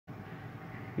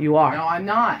You are. No, I'm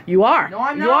not. You are. No,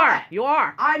 I'm you not. Are. You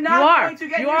are. I'm not going to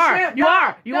get you your are. ship. You No,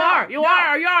 are. You no, are. You no,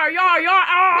 are. You no. are. You are. You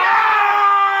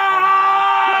are.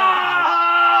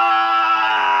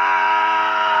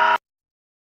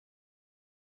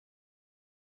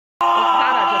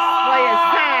 How to display his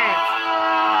pants.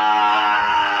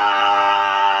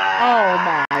 Oh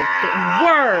my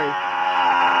word.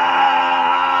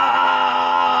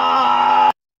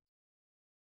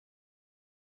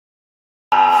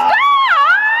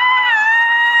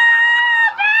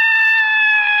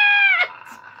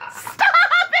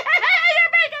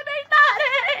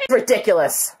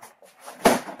 Ridiculous.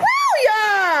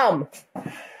 William!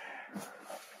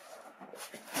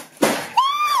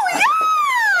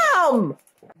 William!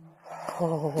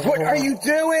 Oh. What are you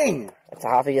doing? It's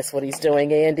obvious what he's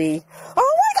doing, Andy.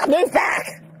 Oh my God! Move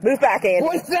back! Move back, Andy.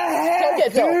 What the heck, Go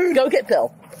get Bill. dude? Go get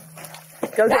Bill. Go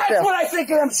get That's Bill. what I think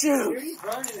of them shoes. Dude, he's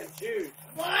burning them shoes.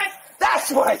 What?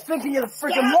 That's what I think of the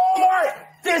freaking Walmart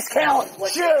discount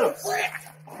shoes.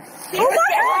 Oh my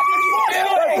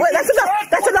God! Wait, that's enough.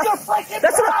 That's enough.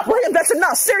 That's enough. William, that's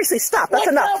enough. Seriously, stop. That's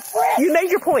enough. You made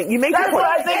your point. You made your That's point.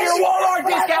 what I think of your Walmart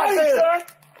discount shoes.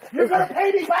 You're going to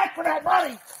pay me back for that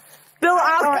money. Bill,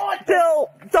 Bill,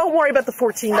 don't worry about the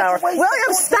 $14.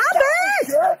 William, stop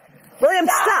it! William,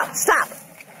 stop. Stop.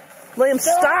 William,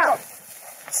 stop.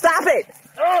 Stop it.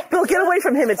 Bill, get away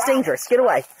from him. It's dangerous. Get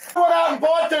away. I went out and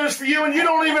bought those for you and you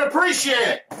don't even appreciate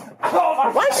it.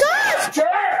 Why not? Sure.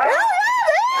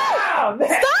 Stop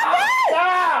it!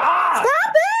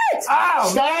 Stop it!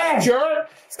 Stop, jerk.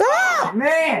 Stop!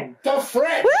 Man. The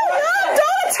frick. William,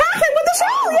 don't attack him with the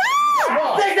shoe! Yeah! I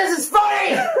think this is funny.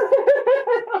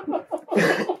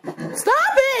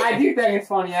 Stop it! I do think it's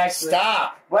funny, actually.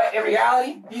 Stop. But in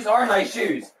reality, these are nice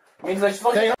shoes. I mean, they're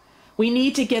supposed to... We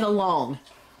need to get along.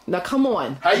 Now, come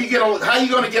on. How you going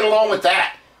to get along with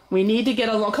that? We need to get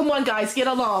along. Come on, guys, get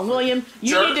along. William,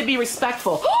 you Jerk. need to be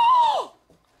respectful.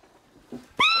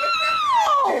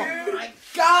 Oh my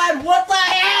God, what the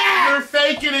heck? You're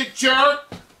faking it,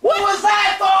 jerk. What was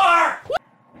that for?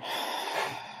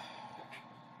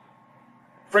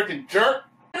 Freaking jerk.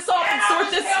 This off and sort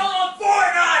this. on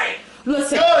Fortnite!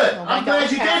 Listen. Good. Oh my I'm God,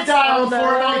 glad you did cats. die on Oh, no,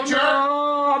 Fortnite, jerk.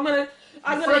 No, I'm gonna,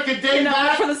 Frickin' you know,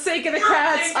 dingbat. for the sake of the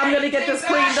cats, I'm gonna get this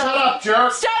cleaned Shut up. up,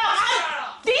 jerk. Shut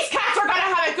up! These cats are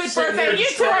gonna have a good Sitting birthday. there You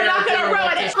two are not gonna destroying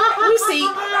ruin it. everything Lucy.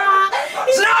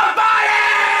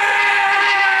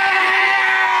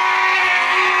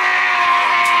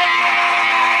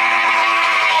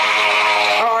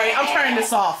 All right, I'm turning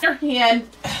this off. Your hand.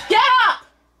 Get up!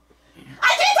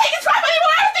 I can't take this crap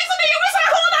anymore. I have things to do. You miss our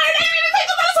whole night. I didn't even take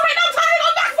the medicine right now. I'm tired of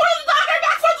going back for the doctor,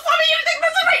 back for the family. You didn't take the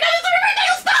medicine right now. This is right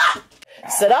now. Stop!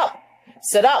 Sit up.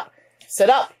 Sit up. Sit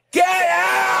up. Get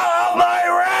out of my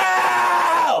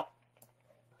room!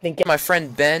 Then get my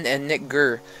friend Ben and Nick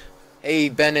Gurr. Hey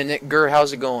Ben and Nick Gurr,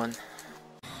 how's it going?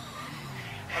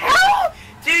 How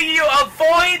do you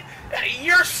avoid?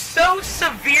 You're so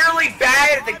severely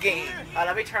bad at the game.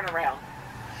 Let me turn around.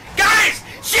 Guys,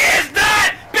 she is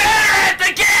not better at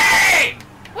the game!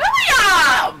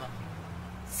 William!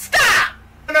 Stop!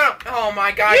 No, oh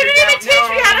my God. You didn't even teach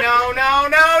me how to... No!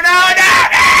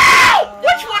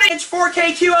 Which one? It's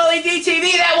 4K QLED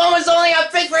TV. That one was only a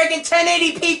freaking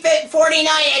 1080p fit 49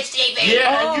 inch TV.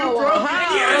 Yeah, and you broke it.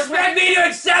 And you expect me to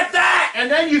accept that? And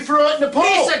then you threw it in the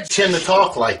pool. Tend to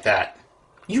talk like that.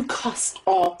 You cuss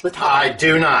all the time. I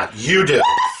do not. You do. What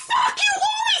the fuck? You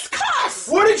always cuss!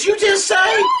 What did you just say? You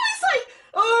always like,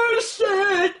 oh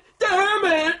shit, damn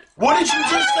it. What did you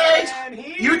just say?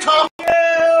 You talk.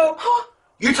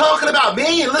 You're talking about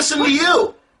me and listen to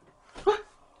you.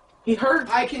 He heard.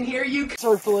 I can hear you.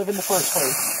 Deserve to live in the first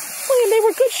place. William, they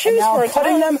were good shoes Now for I'm a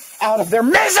putting time. them out of their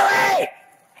misery!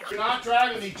 You're not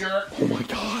driving me, jerk. Oh my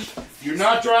God. You're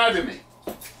not driving me.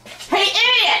 Hey,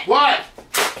 idiot! What?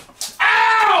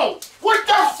 Ow! What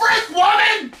the frick,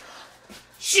 woman?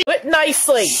 Do it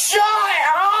nicely. Shut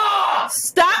up!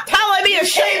 Stop telling me to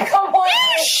Keep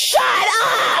complaining! Shut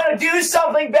up! Gotta do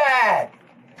something bad!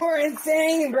 We're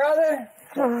insane, brother!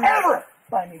 Ever!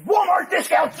 Buy me Walmart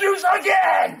discount shoes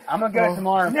again! I'm gonna go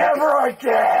tomorrow. Never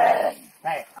again!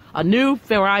 Hey. A new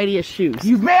variety of shoes.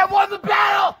 You may have won the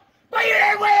battle, but you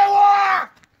didn't win the war!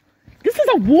 This is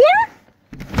a war?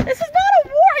 This is not a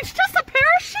war. It's just a pair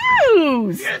of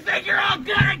shoes. You think you're all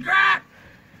good at crap?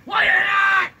 Well, you're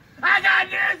not! I got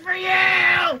news for you!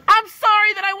 I'm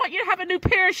sorry that I want you to have a new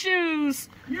pair of shoes.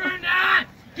 You're not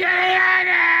getting out of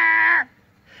here!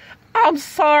 I'm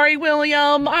sorry,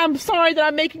 William. I'm sorry that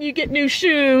I'm making you get new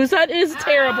shoes. That is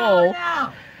terrible.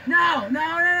 No.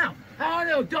 Oh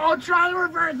no, don't try to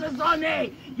reverse this on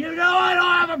me. You know I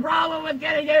don't have a problem with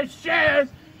getting new shoes.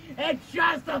 It's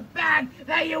just the fact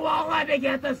that you won't let me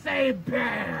get the same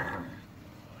beer.